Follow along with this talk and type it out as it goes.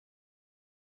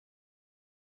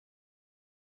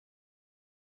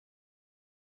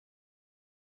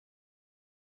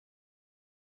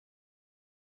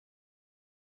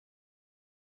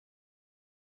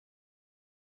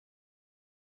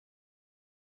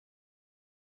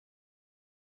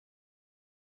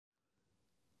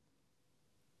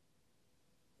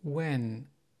When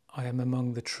I am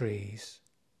among the trees,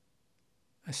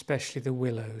 especially the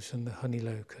willows and the honey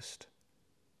locust,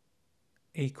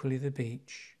 equally the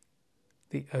beech,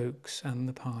 the oaks and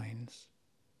the pines,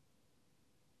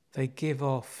 they give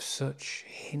off such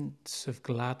hints of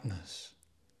gladness.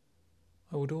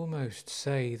 I would almost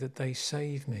say that they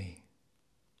save me,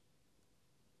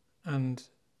 and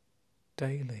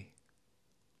daily.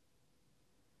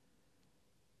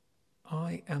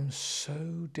 I am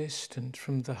so distant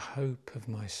from the hope of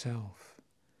myself,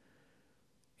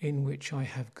 in which I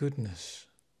have goodness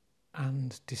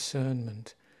and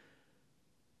discernment,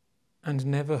 and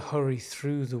never hurry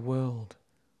through the world,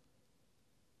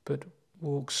 but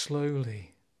walk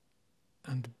slowly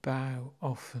and bow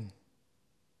often.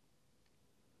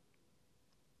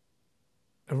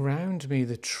 Around me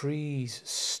the trees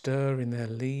stir in their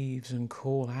leaves and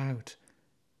call out,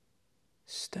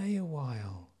 "Stay a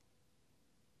while."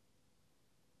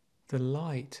 The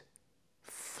light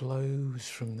flows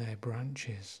from their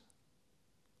branches,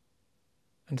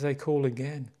 and they call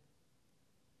again.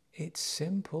 "It's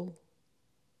simple,"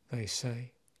 they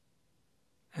say,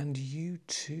 "and you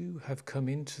too have come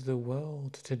into the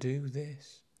world to do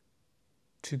this,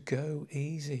 to go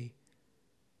easy,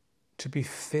 to be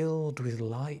filled with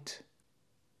light,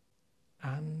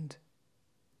 and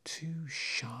to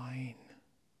shine."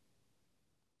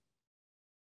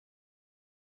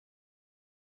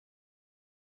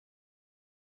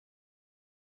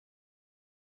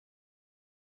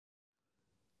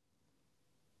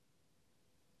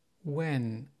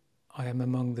 When I am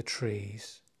among the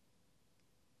trees,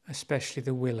 especially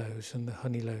the willows and the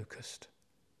honey locust,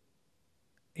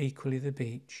 equally the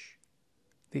beech,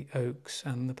 the oaks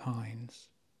and the pines,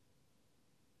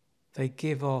 they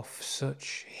give off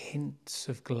such hints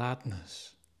of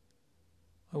gladness.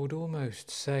 I would almost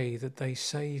say that they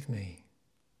save me,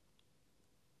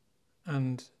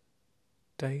 and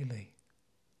daily.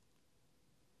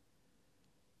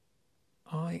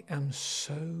 I am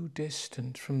so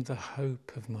distant from the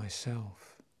hope of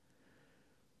myself,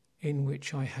 in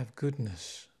which I have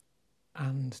goodness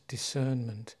and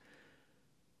discernment,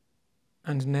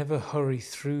 and never hurry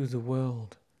through the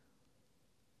world,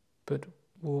 but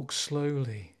walk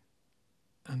slowly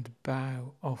and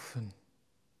bow often.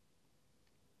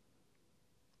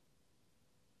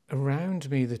 Around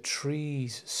me the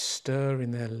trees stir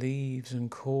in their leaves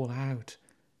and call out,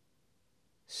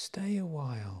 "Stay a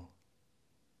while."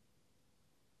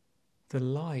 The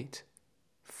light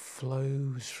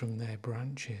flows from their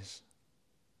branches,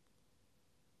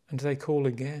 and they call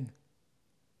again.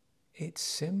 "It's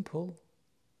simple,"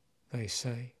 they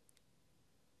say,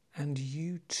 "and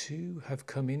you too have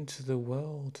come into the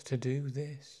world to do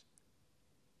this,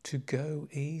 to go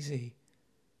easy,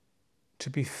 to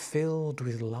be filled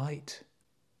with light,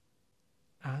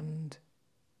 and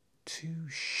to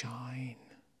shine."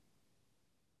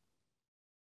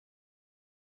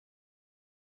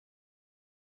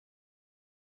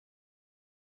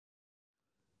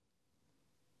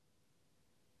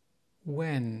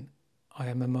 When I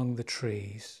am among the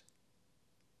trees,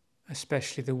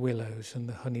 especially the willows and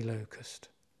the honey locust,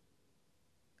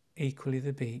 equally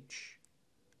the beech,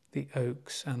 the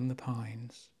oaks and the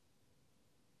pines,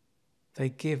 they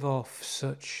give off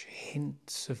such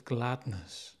hints of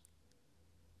gladness.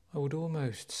 I would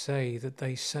almost say that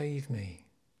they save me,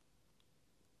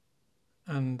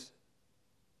 and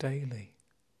daily.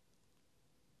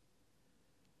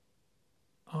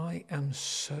 I am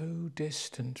so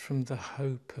distant from the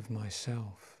hope of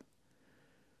myself,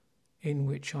 in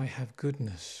which I have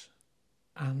goodness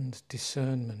and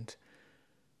discernment,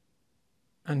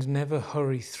 and never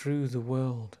hurry through the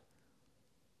world,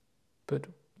 but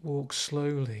walk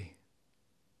slowly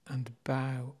and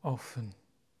bow often.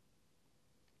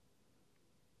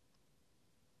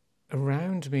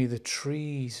 Around me the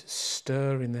trees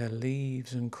stir in their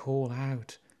leaves and call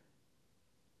out,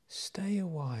 "Stay a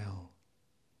while."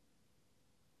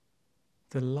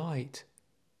 The light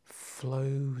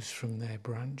flows from their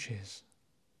branches,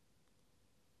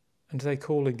 and they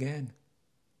call again.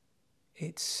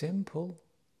 "It's simple,"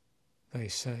 they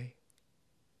say,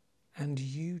 "and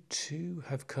you too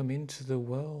have come into the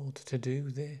world to do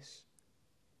this,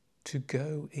 to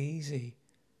go easy,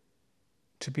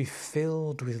 to be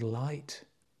filled with light,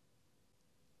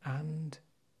 and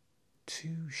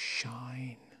to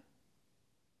shine."